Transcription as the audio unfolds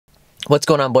What's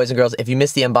going on, boys and girls? If you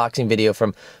missed the unboxing video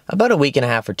from about a week and a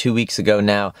half or 2 weeks ago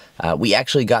now, we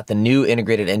actually got the new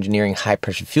integrated engineering high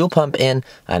pressure fuel pump in.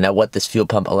 Now what this fuel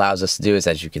pump allows us to do is,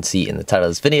 as you can see in the title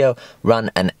of this video, run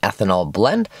an ethanol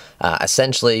blend.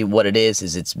 Essentially what it is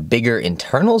it's bigger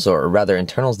internals, or rather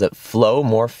internals that flow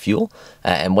more fuel.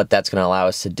 And what that's going to allow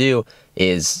us to do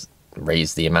is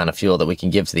raise the amount of fuel that we can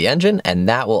give to the engine, and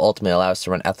that will ultimately allow us to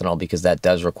run ethanol, because that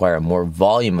does require more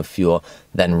volume of fuel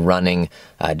than running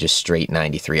just straight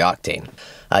 93 octane.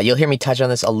 You'll hear me touch on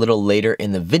this a little later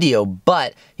in the video,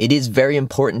 but it is very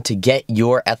important to get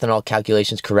your ethanol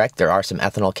calculations correct. There are some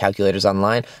ethanol calculators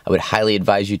online. I would highly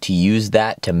advise you to use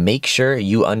that to make sure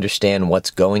you understand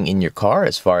what's going in your car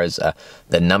as far as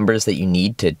the numbers that you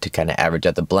need to kind of average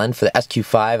out the blend. For the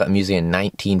SQ5, I'm using a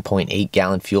 19.8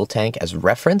 gallon fuel tank as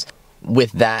reference.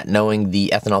 With that, knowing the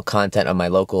ethanol content of my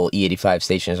local E85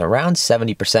 station is around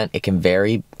 70%, it can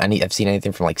vary. I've seen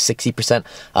anything from like 60%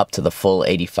 up to the full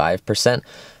 85%.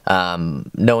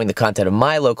 Knowing the content of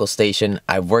my local station,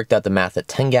 I've worked out the math at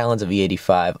 10 gallons of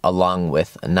E85 along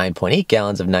with 9.8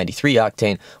 gallons of 93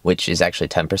 octane, which is actually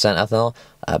 10% ethanol,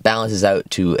 balances out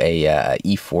to a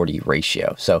E40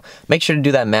 ratio. So make sure to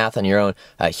do that math on your own.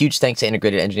 Huge thanks to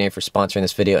Integrated Engineering for sponsoring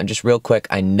this video. And just real quick,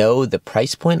 I know the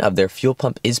price point of their fuel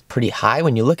pump is pretty high.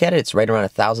 When you look at it, it's right around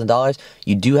 $1,000.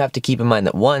 You do have to keep in mind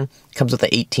that, one, it comes with an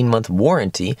 18-month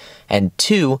warranty, and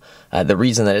two, the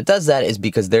reason that it does that is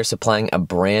because they're supplying a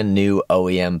brand new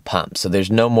OEM pump. So there's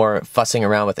no more fussing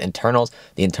around with internals.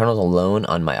 The internals alone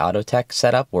on my Autotech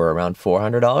setup were around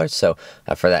 $400. So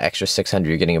for that extra $600,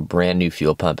 you're getting a brand new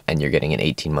fuel pump and you're getting an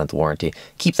 18-month warranty.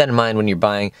 Keep that in mind when you're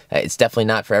buying. It's definitely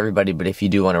not for everybody, but if you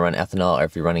do want to run ethanol, or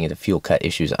if you're running into fuel cut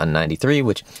issues on 93,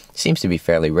 which seems to be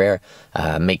fairly rare,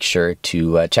 make sure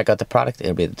to check out the product.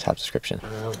 It'll be at the top description.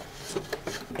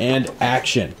 And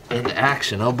action. And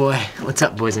action. Oh boy. What's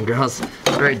up, boys and girls?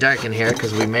 It's very dark in here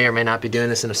because we may or may not be doing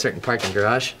this in a certain parking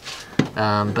garage.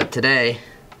 But today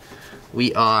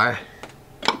we are...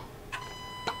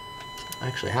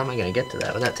 Actually, how am I going to get to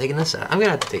that without taking this out? I'm going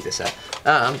to have to take this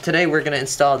out. Today we're going to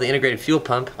install the integrated fuel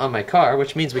pump on my car,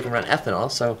 which means we can run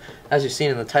ethanol. So, as you've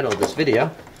seen in the title of this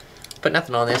video, putting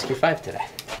ethanol in the SQ5 today.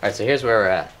 Alright, so here's where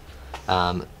we're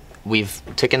at. We've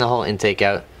taken the whole intake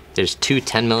out. There's two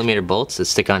 10mm bolts that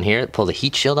stick on here that pull the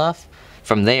heat shield off.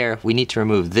 From there, we need to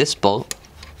remove this bolt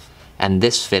and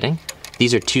this fitting.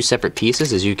 These are two separate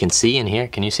pieces, as you can see in here.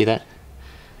 Can you see that?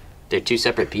 They're two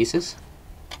separate pieces,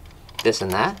 this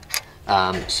and that.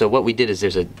 So what we did is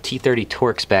there's a T30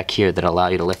 Torx back here that allow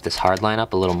you to lift this hard line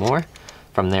up a little more.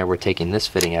 From there, we're taking this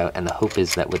fitting out, and the hope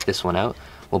is that with this one out,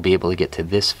 we'll be able to get to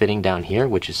this fitting down here,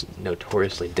 which is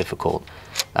notoriously difficult.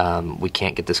 We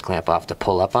can't get this clamp off to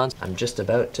pull up on. I'm just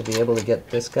about to be able to get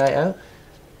this guy out,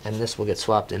 and this will get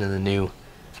swapped into the new,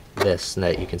 this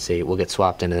that you can see will get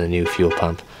swapped into the new fuel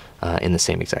pump in the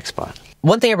same exact spot.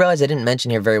 One thing I realized I didn't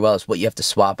mention here very well is what you have to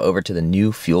swap over to the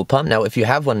new fuel pump. Now, if you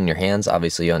have one in your hands,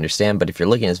 obviously you understand, but if you're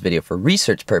looking at this video for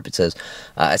research purposes,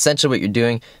 essentially what you're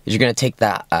doing is you're going to take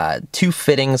that two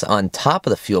fittings on top of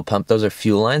the fuel pump. Those are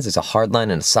fuel lines. There's a hard line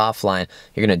and a soft line.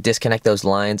 You're going to disconnect those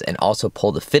lines and also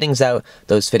pull the fittings out.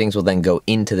 Those fittings will then go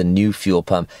into the new fuel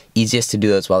pump. Easiest to do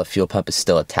those while the fuel pump is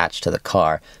still attached to the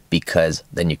car, because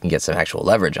then you can get some actual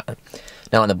leverage on it.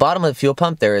 Now on the bottom of the fuel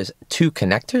pump there is two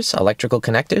connectors, electrical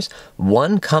connectors.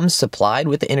 One comes supplied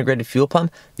with the integrated fuel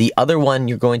pump. The other one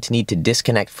you're going to need to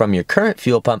disconnect from your current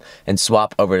fuel pump and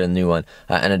swap over to the new one.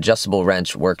 An adjustable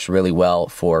wrench works really well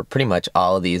for pretty much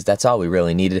all of these. That's all we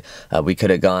really needed. We could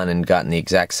have gone and gotten the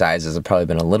exact sizes. It'd probably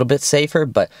been a little bit safer,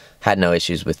 but had no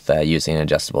issues with using an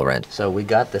adjustable wrench. So we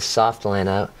got the soft line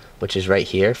out, which is right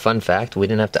here. Fun fact, we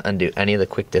didn't have to undo any of the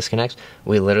quick disconnects.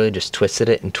 We literally just twisted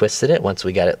it and twisted it once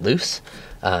we got it loose.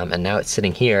 And now it's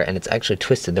sitting here, and it's actually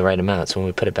twisted the right amount. So when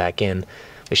we put it back in,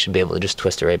 we should be able to just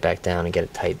twist it right back down and get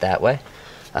it tight that way.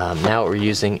 Now what we're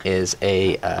using is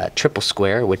a triple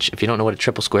square, which if you don't know what a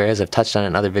triple square is, I've touched on it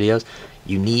in other videos.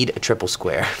 You need a triple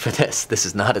square for this. This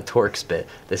is not a Torx bit.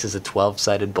 This is a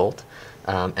 12-sided bolt.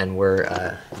 And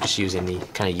we're just using the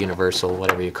kind of universal,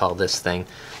 whatever you call this thing,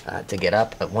 to get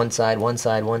up at one side, one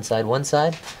side, one side, one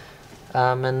side,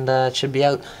 and it should be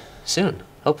out soon,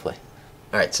 hopefully.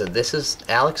 Alright, so this is,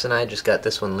 Alex and I just got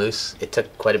this one loose. It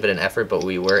took quite a bit of effort, but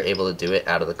we were able to do it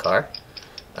out of the car.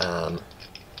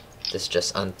 This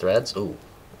just unthreads. Ooh,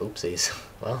 oopsies.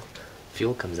 Well,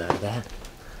 fuel comes out of that.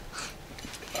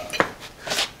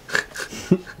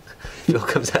 Fuel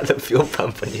comes out of the fuel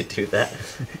pump when you do that.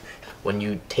 When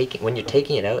you're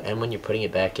taking it out and when you're putting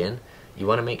it back in, you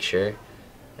want to make sure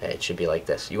it should be like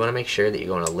this. You want to make sure that you're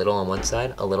going a little on one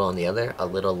side, a little on the other, a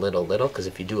little, because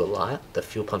if you do a lot, the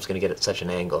fuel pump's going to get at such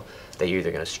an angle that you're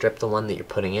either going to strip the one that you're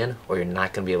putting in, or you're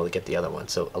not going to be able to get the other one.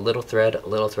 So a little thread, a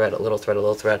little thread, a little thread, a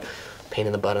little thread, pain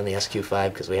in the butt on the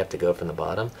SQ5 because we have to go from the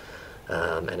bottom,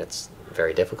 and it's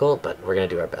very difficult, but we're going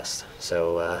to do our best.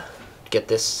 So get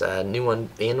this new one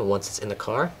in once it's in the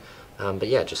car, but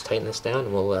yeah, just tighten this down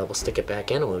and we'll stick it back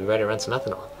in and we'll be ready to run some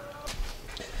ethanol.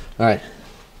 All right.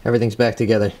 Everything's back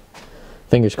together.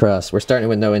 Fingers crossed. We're starting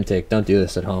with no intake. Don't do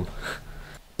this at home.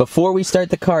 Before we start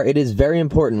the car, it is very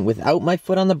important, without my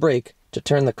foot on the brake, to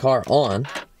turn the car on.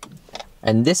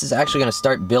 And this is actually going to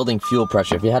start building fuel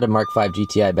pressure. If you had a Mark V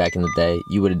GTI back in the day,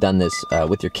 you would have done this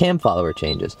with your cam follower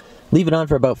changes. Leave it on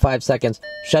for about 5 seconds,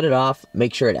 shut it off,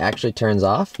 make sure it actually turns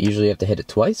off. Usually you have to hit it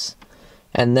twice.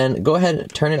 And then go ahead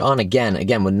and turn it on again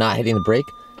with not hitting the brake.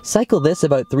 Cycle this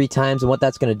about 3 times, and what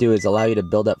that's going to do is allow you to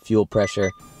build up fuel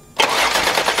pressure.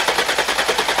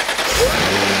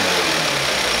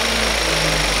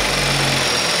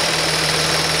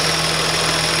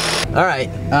 Alright,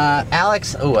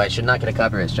 Alex, oh, I should not get a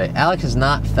copyright strike. Alex has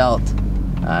not felt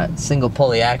single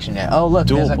pulley action yet. Oh look,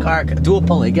 there's a car, dual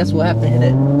pulley. Guess we'll have to hit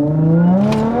it.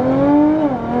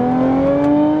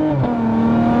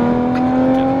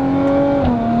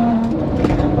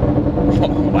 Oh,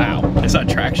 wow, I saw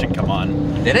traction come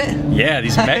on. Did it? Yeah,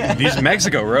 these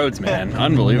Mexico roads, man,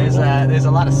 unbelievable. There's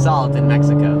a lot of salt in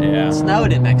Mexico. Yeah. It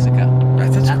snowed in Mexico.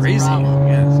 That's crazy.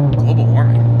 Yeah, it's global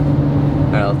warming.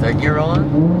 Alright, third gear roll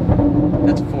on.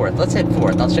 That's fourth. Let's hit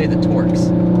fourth. I'll show you the torques.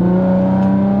 Oh,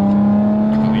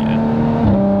 yeah.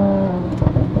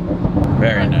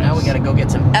 Very nice. Now we gotta go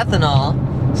get some ethanol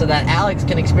so that Alex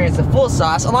can experience the full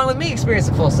sauce, along with me experience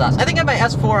the full sauce. I think I might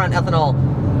S4 on ethanol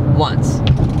once.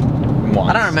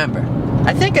 I don't remember.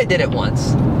 I think I did it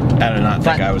once. I do not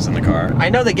think I was in the car. I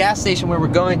know the gas station where we're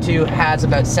going to has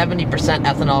about 70%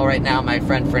 ethanol right now. My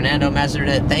friend Fernando measured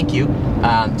it. Thank you.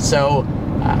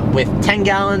 With 10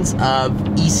 gallons of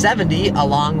E70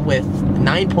 along with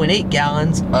 9.8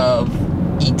 gallons of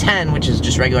E10, which is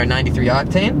just regular 93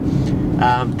 octane,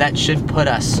 that should put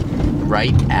us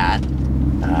right at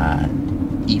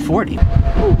E40.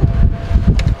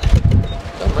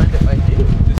 Don't mind if I do.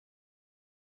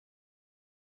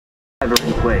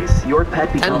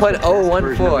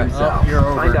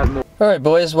 10.014. Alright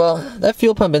boys, well, that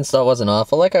fuel pump install wasn't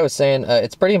awful. Like I was saying,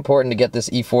 it's pretty important to get this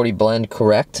E40 blend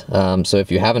correct. So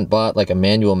if you haven't bought like a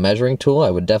manual measuring tool,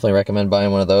 I would definitely recommend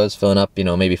buying one of those, filling up, you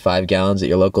know, maybe 5 gallons at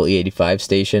your local E85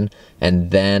 station, and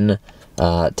then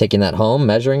taking that home,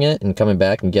 measuring it, and coming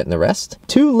back and getting the rest.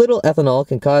 Too little ethanol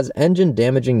can cause engine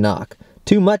damaging knock.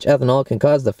 Too much ethanol can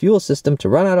cause the fuel system to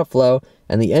run out of flow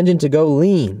and the engine to go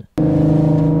lean.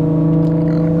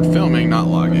 We're filming, not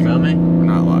logging. Filming? We're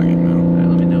not logging, no. Alright,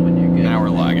 let me know when you're good. Now we're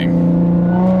logging.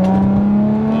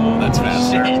 Oh, that's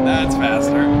faster. Shit. That's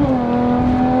faster.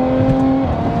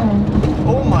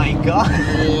 Oh my god.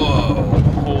 Whoa.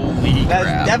 Holy crap.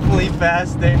 That's definitely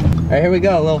faster. Alright, here we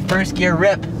go. A little first gear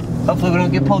rip. Hopefully we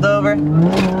don't get pulled over.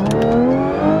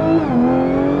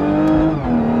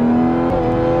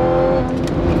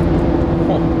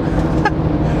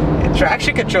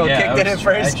 Traction control kicked in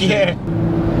first gear.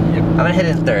 Yep. I'm gonna hit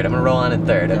it in third. I'm gonna roll on in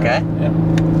third, okay? Yep.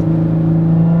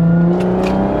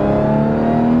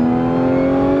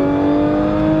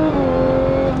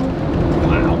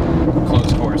 Wow.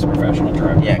 Closed course professional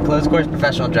driver. Yeah, closed course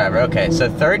professional driver. Okay, so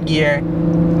third gear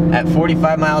at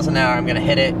 45 miles an hour. I'm gonna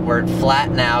hit it. We're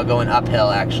flat now, going uphill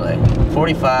actually.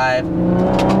 45,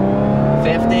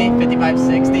 50, 55,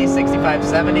 60, 65,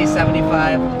 70,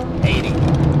 75, 80.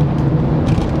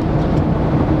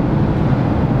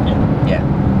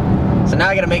 So now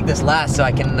I gotta make this last so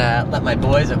I can let my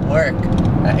boys at work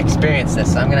experience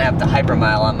this. So I'm gonna have to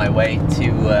hypermile on my way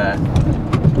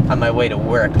to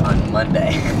work on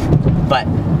Monday. But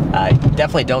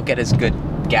definitely don't get as good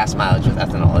gas mileage with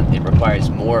ethanol. It requires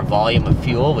more volume of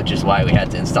fuel, which is why we had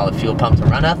to install a fuel pump to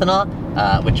run ethanol,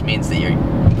 which means that your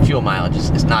fuel mileage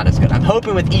is not as good. I'm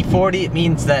hoping with E40 it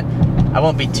means that I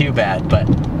won't be too bad, but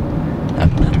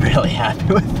I'm really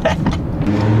happy with that.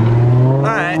 All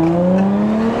right.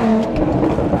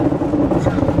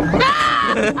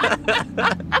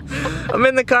 I'm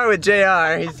in the car with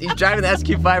JR. He's driving the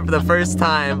SQ5 for the first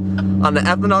time on the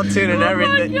ethanol tune and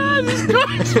everything. Oh my god,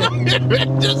 this car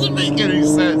it doesn't make any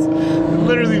sense. It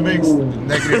literally makes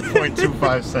negative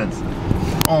 0.25 cents.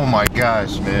 Oh my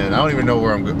gosh, man. I don't even know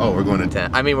where I'm going. Oh, we're going to...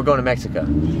 I mean, we're going to Mexico.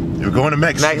 We're going to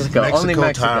Mexico. Mexico, only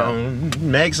Mexico. Town.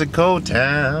 Mexico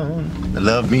town. I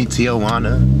love me,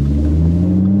 Tijuana.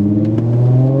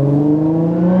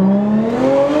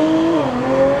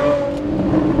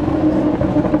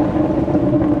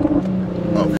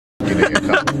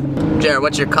 Jared,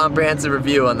 what's your comprehensive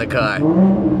review on the car?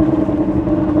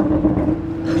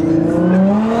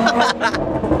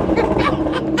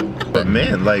 But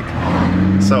man, like,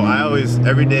 so I always,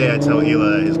 every day I tell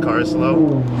Eli his car is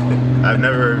slow. I've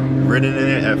never ridden in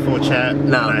it at full chat.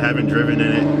 No. And I haven't driven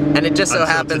in it. And it just so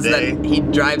until happens today. that he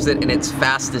drives it in its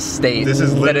fastest state This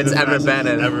is that literally it's the ever fastest been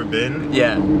in. it's ever been.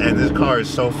 Yeah. And this car is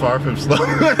so far from slow.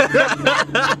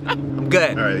 I'm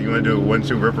good. All right, you want to do a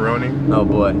 1-2 ripperoni? Oh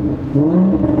boy.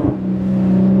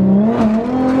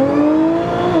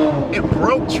 It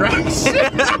broke tracks.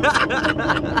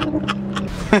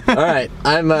 Alright,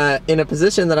 I'm in a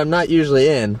position that I'm not usually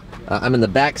in. I'm in the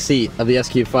back seat of the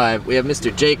SQ5. We have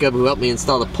Mr. Jacob who helped me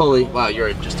install the pulley. Wow,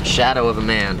 you're just a shadow of a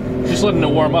man. Just letting it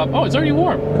warm up. Oh, it's already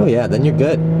warm. Oh yeah, then you're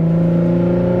good.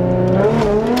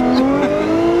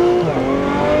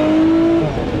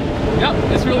 Yep,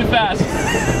 it's really fast.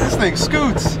 This thing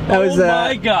scoots. That was, oh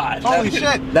my god. Holy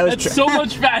shit. That was That's so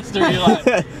much faster, Eli.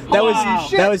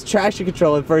 that was traction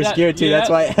control in first gear too. yeah. That's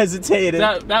why I hesitated.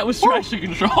 That was traction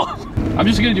control. I'm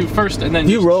just gonna do first and then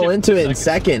If you just roll shift into for a it in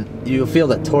second, you'll feel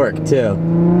the torque too.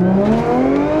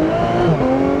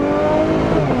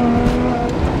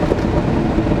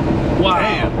 Wow.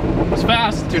 Damn. It's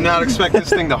fast. Do not expect this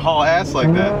thing to haul ass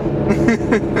like that.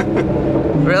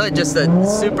 Really, just a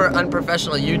super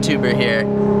unprofessional YouTuber here.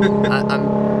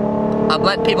 I'm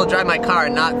letting people drive my car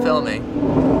and not filming.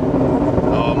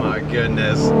 Oh my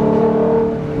goodness.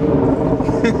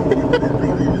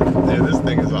 Dude, this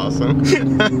thing is awesome.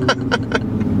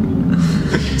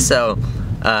 So,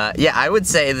 yeah, I would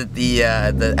say that the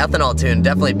ethanol tune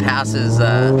definitely passes.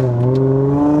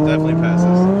 Definitely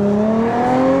passes.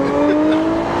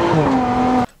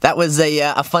 That was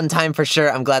a fun time for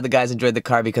sure. I'm glad the guys enjoyed the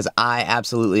car because I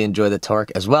absolutely enjoy the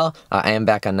torque as well. I am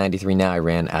back on 93 now. I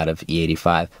ran out of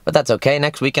E85, but that's okay.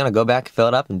 Next weekend I'll go back, fill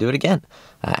it up, and do it again.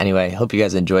 Anyway, hope you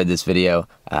guys enjoyed this video.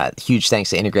 Huge thanks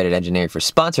to Integrated Engineering for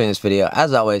sponsoring this video.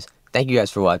 As always, thank you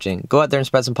guys for watching. Go out there and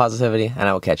spread some positivity, and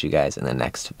I will catch you guys in the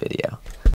next video.